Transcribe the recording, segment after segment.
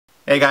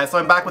Hey guys, so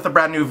I'm back with a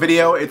brand new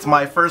video. It's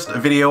my first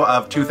video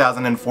of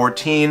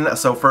 2014,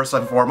 so first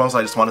and foremost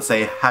I just want to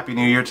say Happy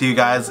New Year to you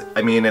guys.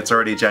 I mean, it's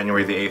already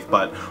January the 8th,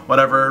 but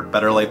whatever,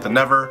 better late than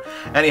never.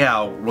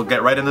 Anyhow, we'll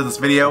get right into this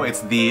video. It's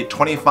the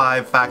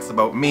 25 facts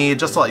about me,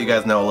 just to let you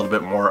guys know a little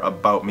bit more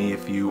about me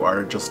if you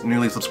are just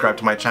newly subscribed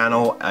to my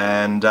channel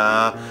and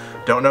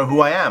don't know who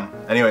I am.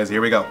 Anyways,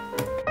 here we go.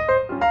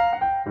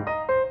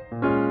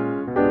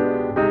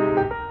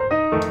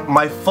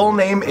 My full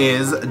name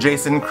is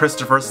Jason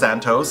Christopher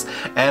Santos,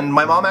 and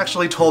my mom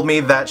actually told me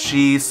that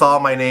she saw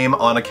my name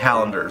on a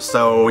calendar.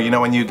 So, you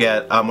know when you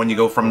get, when you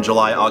go from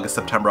July, August,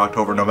 September,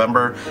 October,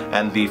 November,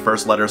 and the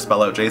first letters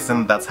spell out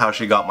Jason, that's how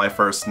she got my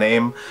first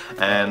name,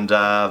 and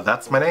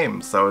that's my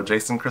name, so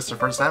Jason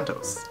Christopher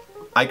Santos.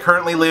 I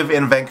currently live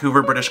in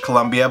Vancouver, British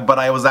Columbia, but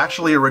I was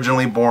actually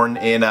originally born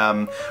in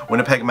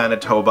Winnipeg,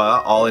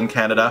 Manitoba, all in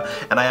Canada,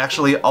 and I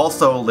actually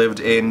also lived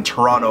in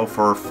Toronto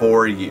for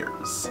 4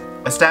 years.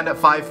 I stand at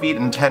 5 feet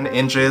and 10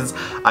 inches.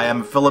 I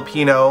am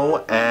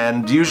Filipino,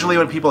 and usually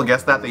when people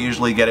guess that, they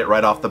usually get it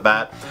right off the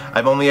bat.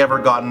 I've only ever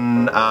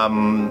gotten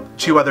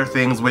two other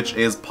things, which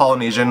is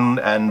Polynesian,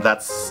 and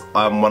that's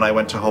when I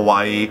went to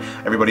Hawaii.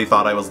 Everybody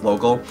thought I was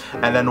local.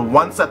 And then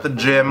once at the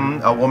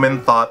gym, a woman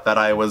thought that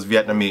I was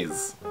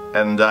Vietnamese.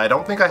 And I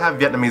don't think I have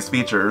Vietnamese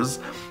features,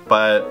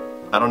 but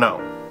I don't know.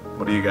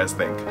 What do you guys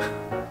think?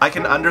 I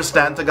can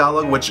understand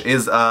Tagalog, which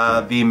is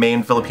the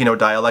main Filipino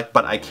dialect,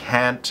 but I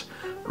can't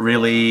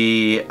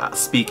really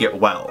speak it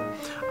well.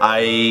 I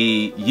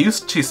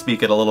used to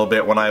speak it a little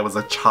bit when I was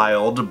a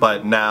child,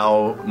 but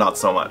now not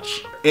so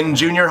much. In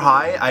junior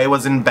high, I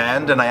was in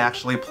band and I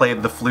actually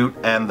played the flute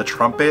and the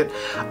trumpet.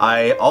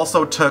 I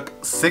also took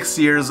 6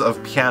 years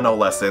of piano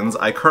lessons.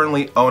 I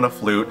currently own a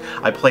flute.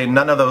 I play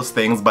none of those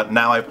things, but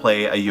now I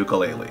play a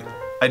ukulele.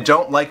 I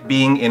don't like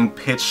being in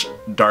pitch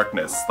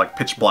darkness, like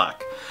pitch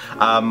black.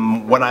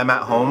 When I'm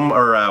at home,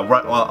 or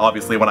well,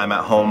 obviously when I'm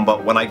at home,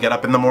 but when I get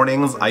up in the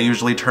mornings, I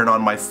usually turn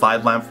on my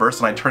side lamp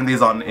first, and I turn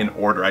these on in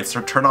order. I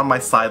turn on my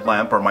side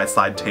lamp, or my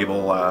side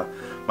table,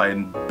 my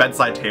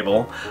bedside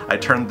table. I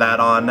turn that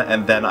on,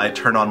 and then I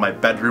turn on my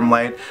bedroom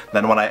light.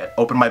 Then when I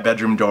open my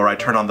bedroom door, I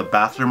turn on the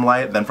bathroom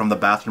light. Then from the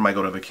bathroom I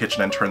go to the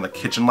kitchen and turn the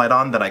kitchen light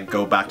on. Then I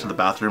go back to the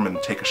bathroom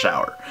and take a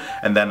shower.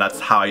 And then that's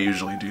how I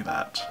usually do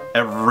that.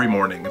 Every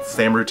morning. It's the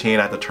same routine.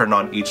 I have to turn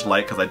on each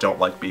light because I don't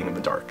like being in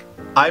the dark.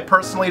 I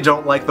personally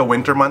don't like the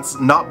winter months,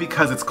 not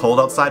because it's cold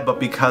outside, but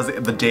because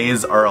the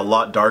days are a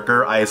lot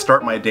darker. I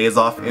start my days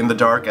off in the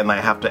dark and I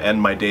have to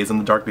end my days in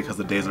the dark because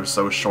the days are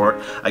so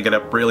short. I get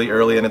up really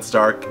early and it's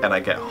dark, and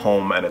I get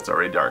home and it's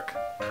already dark.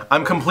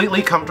 I'm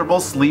completely comfortable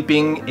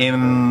sleeping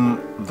in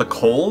the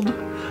cold,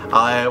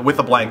 with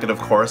a blanket of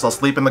course. I'll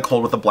sleep in the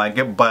cold with a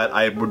blanket, but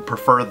I would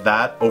prefer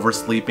that over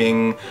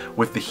sleeping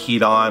with the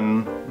heat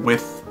on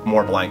with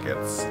more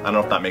blankets. I don't know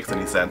if that makes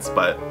any sense,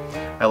 but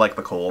I like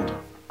the cold.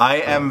 I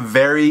am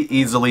very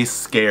easily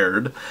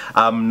scared,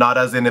 not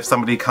as in if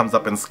somebody comes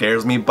up and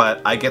scares me,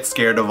 but I get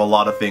scared of a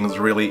lot of things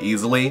really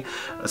easily,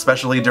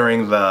 especially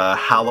during the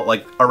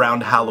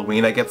around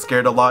Halloween I get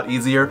scared a lot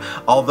easier.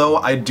 Although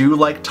I do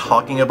like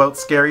talking about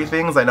scary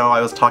things. I know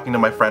I was talking to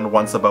my friend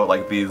once about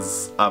like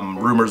these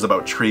rumors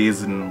about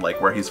trees and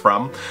like where he's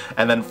from,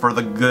 and then for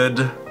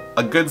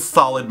a good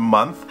solid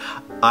month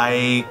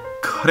I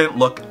couldn't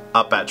look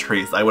up at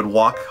trees. I would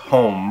walk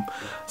home,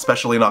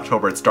 especially in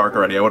October, it's dark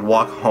already, I would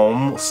walk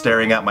home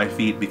staring at my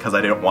feet because I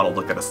didn't want to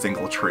look at a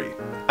single tree.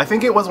 I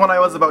think it was when I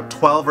was about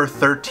 12 or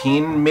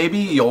 13,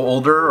 maybe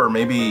older or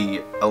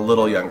maybe a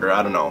little younger,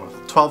 I don't know.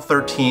 12,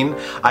 13,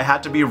 I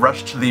had to be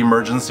rushed to the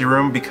emergency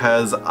room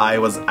because I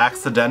was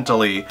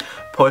accidentally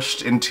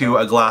pushed into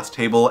a glass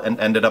table and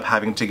ended up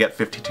having to get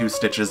 52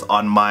 stitches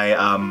on my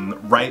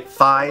right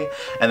thigh,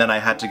 and then I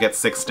had to get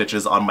 6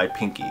 stitches on my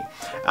pinky.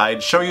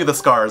 I'd show you the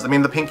scars. I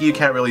mean, the pinky you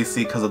can't really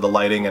see because of the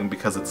lighting and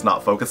because it's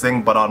not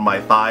focusing, but on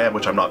my thigh,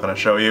 which I'm not going to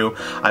show you,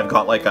 I've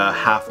got like a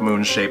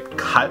half-moon shaped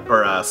cut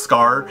or a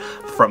scar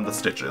from the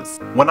stitches.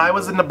 When I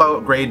was in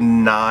about grade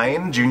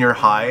 9, junior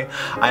high,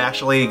 I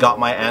actually got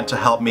my aunt to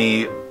help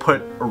me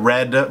put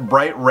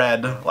bright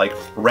red, like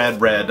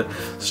red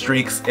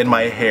streaks in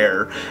my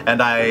hair,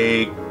 and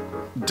I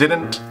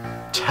didn't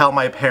tell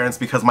my parents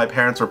because my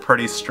parents were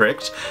pretty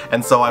strict,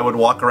 and so I would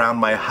walk around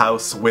my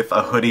house with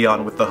a hoodie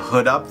on with the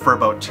hood up for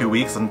about 2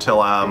 weeks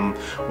until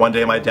one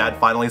day my dad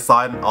finally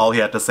saw it, and all he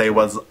had to say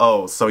was,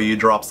 "Oh, so you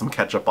dropped some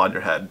ketchup on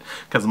your head,"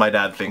 because my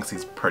dad thinks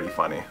he's pretty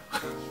funny.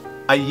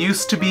 I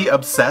used to be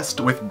obsessed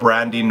with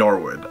Brandy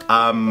Norwood.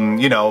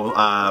 You know,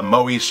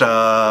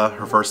 Moesha,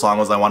 her first song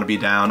was I Wanna Be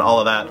Down, all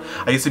of that.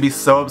 I used to be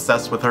so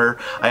obsessed with her.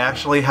 I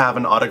actually have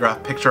an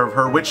autographed picture of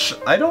her, which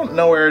I don't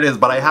know where it is,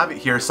 but I have it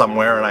here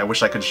somewhere and I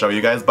wish I could show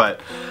you guys, but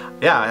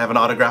yeah, I have an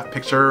autographed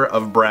picture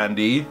of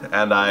Brandy,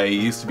 and I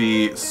used to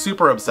be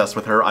super obsessed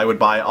with her. I would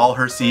buy all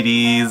her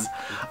CDs,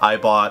 I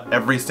bought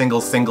every single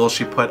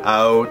she put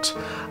out,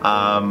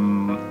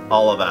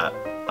 all of that.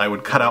 I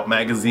would cut out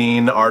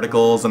magazine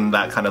articles and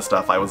that kind of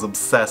stuff. I was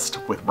obsessed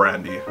with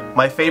Brandy.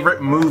 My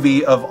favorite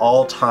movie of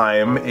all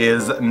time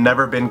is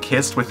Never Been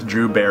Kissed with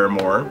Drew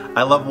Barrymore.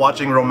 I love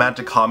watching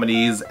romantic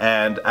comedies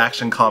and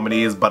action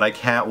comedies, but I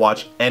can't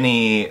watch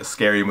any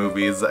scary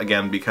movies,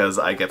 again, because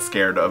I get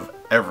scared of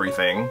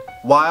everything.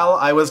 While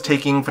I was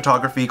taking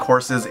photography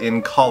courses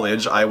in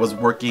college, I was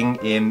working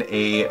in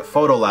a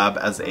photo lab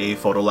as a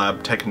photo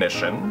lab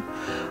technician.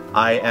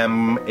 I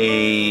am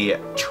a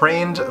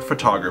trained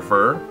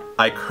photographer.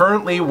 I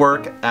currently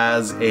work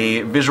as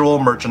a visual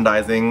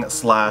merchandising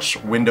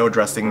 / window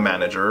dressing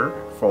manager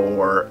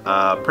for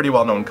a pretty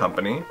well-known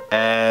company.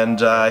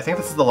 And I think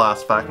this is the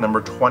last fact,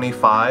 number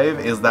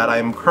 25, is that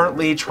I'm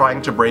currently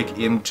trying to break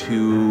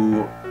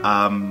into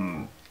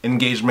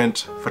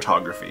engagement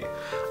photography,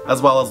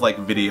 as well as like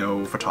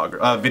video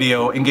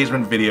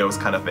engagement videos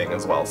kind of thing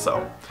as well,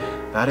 so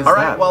that is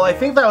Alright, well I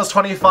think that was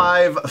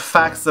 25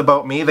 facts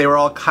about me. They were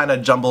all kind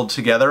of jumbled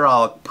together.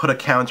 I'll put a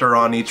counter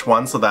on each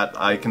one so that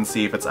I can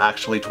see if it's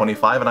actually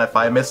 25, and if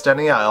I missed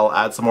any, I'll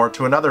add some more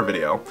to another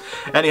video.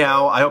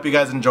 Anyhow, I hope you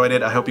guys enjoyed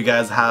it. I hope you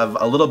guys have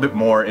a little bit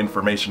more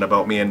information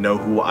about me and know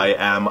who I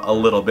am a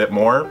little bit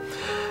more.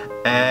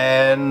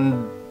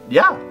 And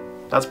yeah,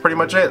 that's pretty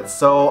much it.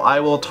 So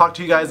I will talk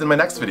to you guys in my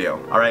next video.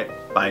 Alright,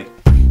 bye.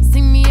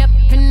 See me up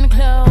in the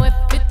club with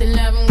 50,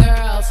 11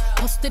 girls.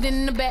 Posted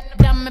in the back,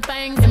 got my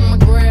fangs in my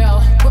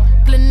grill.